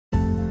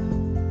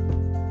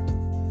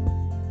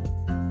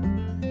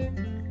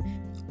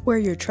Where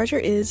your treasure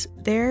is,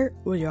 there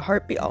will your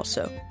heart be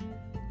also.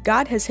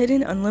 God has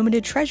hidden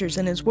unlimited treasures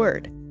in His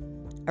Word.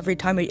 Every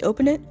time we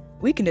open it,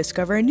 we can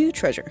discover a new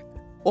treasure,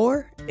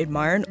 or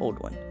admire an old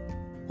one.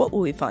 What will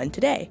we find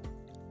today?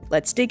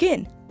 Let's dig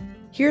in.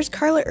 Here's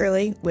Carla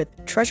Early with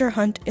Treasure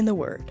Hunt in the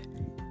Word.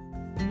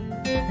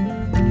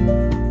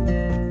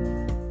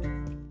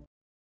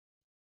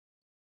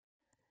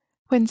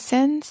 When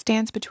sin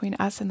stands between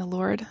us and the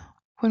Lord,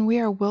 when we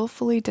are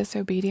willfully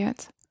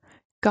disobedient,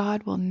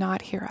 God will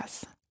not hear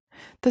us.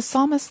 The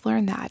psalmist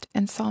learned that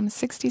in Psalm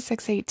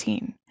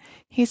 66:18.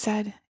 He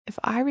said, "If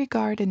I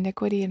regard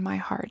iniquity in my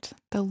heart,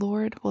 the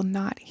Lord will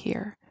not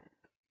hear."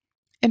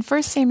 In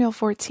 1 Samuel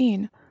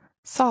 14,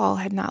 Saul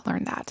had not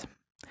learned that.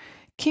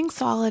 King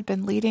Saul had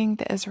been leading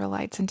the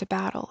Israelites into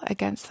battle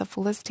against the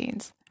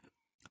Philistines.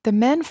 The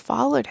men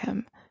followed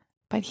him,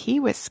 but he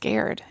was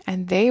scared,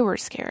 and they were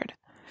scared.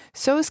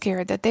 So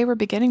scared that they were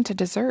beginning to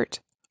desert.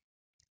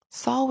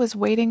 Saul was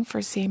waiting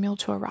for Samuel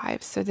to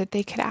arrive so that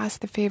they could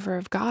ask the favor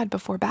of God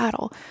before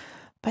battle,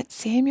 but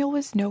Samuel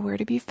was nowhere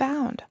to be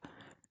found.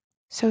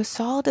 So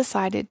Saul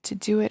decided to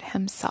do it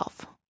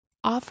himself,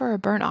 offer a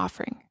burnt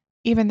offering,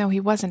 even though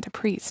he wasn't a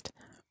priest.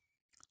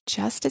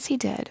 Just as he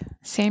did,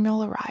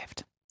 Samuel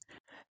arrived.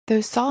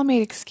 Though Saul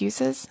made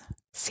excuses,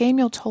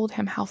 Samuel told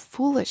him how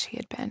foolish he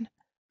had been.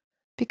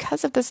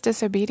 Because of this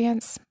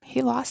disobedience,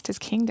 he lost his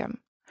kingdom,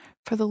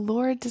 for the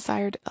Lord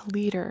desired a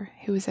leader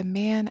who was a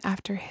man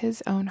after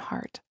his own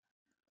heart.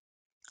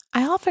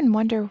 I often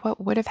wonder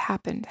what would have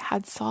happened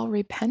had Saul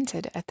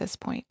repented at this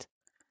point.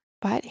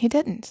 But he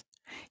didn't.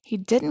 He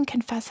didn't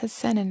confess his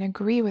sin and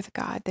agree with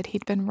God that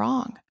he'd been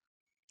wrong.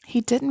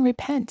 He didn't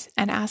repent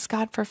and ask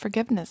God for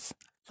forgiveness,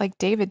 like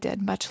David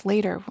did much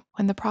later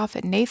when the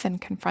prophet Nathan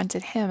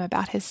confronted him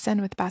about his sin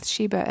with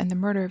Bathsheba and the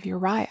murder of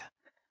Uriah.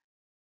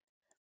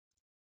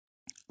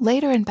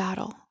 Later in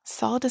battle,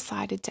 Saul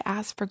decided to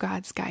ask for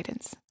God's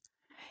guidance.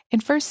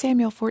 In 1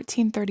 Samuel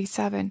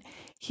 14:37,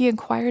 he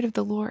inquired of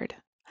the Lord,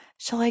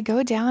 "Shall I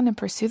go down and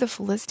pursue the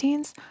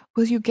Philistines?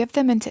 Will you give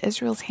them into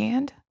Israel's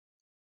hand?"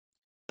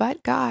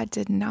 But God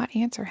did not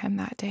answer him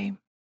that day.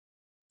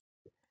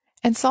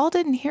 And Saul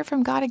didn't hear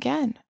from God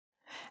again.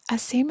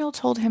 As Samuel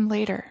told him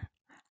later,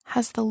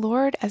 "Has the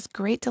Lord as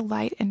great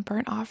delight in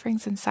burnt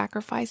offerings and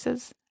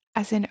sacrifices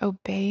as in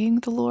obeying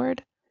the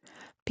Lord?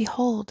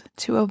 Behold,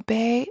 to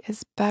obey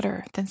is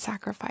better than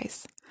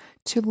sacrifice,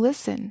 to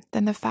listen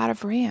than the fat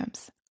of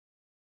rams."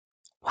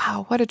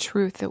 Wow, what a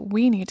truth that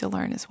we need to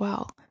learn as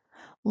well.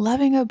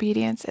 Loving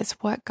obedience is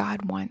what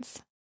God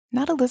wants,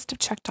 not a list of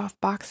checked off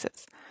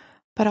boxes,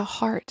 but a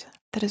heart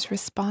that is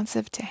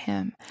responsive to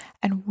Him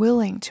and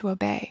willing to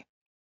obey.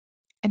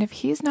 And if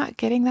He's not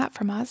getting that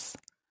from us,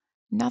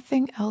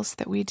 nothing else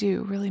that we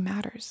do really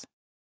matters.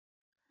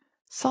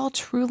 Saul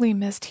truly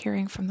missed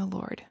hearing from the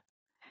Lord.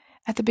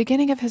 At the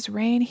beginning of his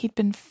reign, he'd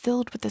been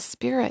filled with the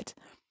Spirit,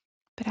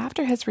 but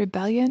after his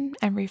rebellion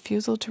and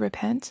refusal to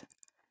repent,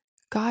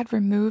 God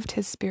removed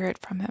His Spirit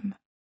from him.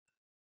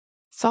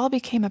 Saul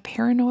became a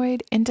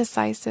paranoid,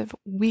 indecisive,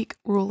 weak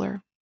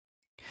ruler.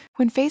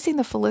 When facing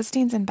the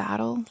Philistines in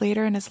battle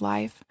later in his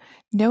life,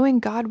 knowing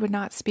God would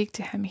not speak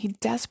to him, he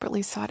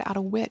desperately sought out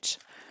a witch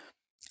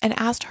and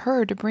asked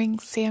her to bring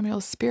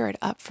Samuel's spirit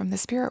up from the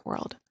spirit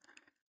world.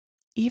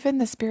 Even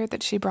the spirit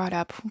that she brought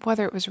up,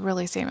 whether it was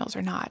really Samuel's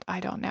or not, I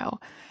don't know,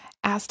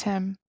 asked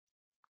him,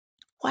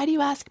 "Why do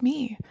you ask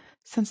me,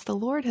 since the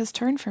Lord has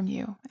turned from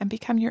you and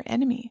become your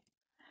enemy?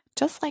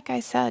 Just like I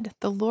said,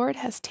 the Lord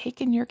has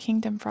taken your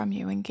kingdom from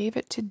you and gave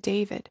it to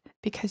David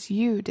because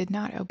you did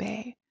not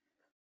obey."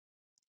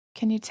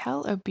 Can you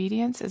tell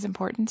obedience is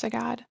important to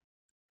God?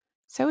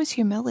 So is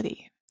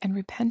humility and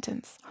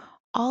repentance,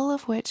 all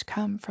of which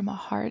come from a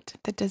heart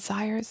that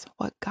desires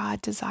what God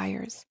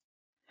desires.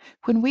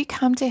 When we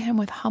come to Him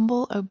with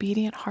humble,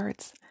 obedient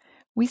hearts,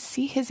 we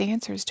see His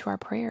answers to our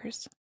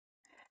prayers.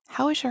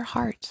 How is your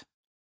heart?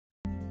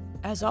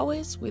 As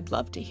always, we'd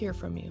love to hear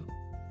from you.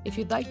 If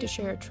you'd like to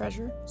share a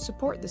treasure,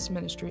 support this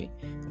ministry,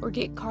 or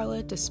get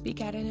Carla to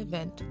speak at an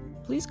event,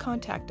 please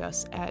contact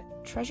us at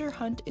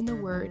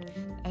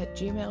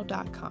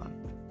treasurehuntintheword@gmail.com.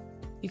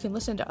 You can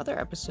listen to other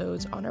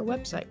episodes on our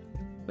website,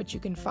 which you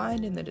can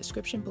find in the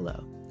description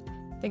below.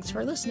 Thanks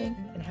for listening,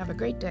 and have a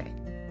great day.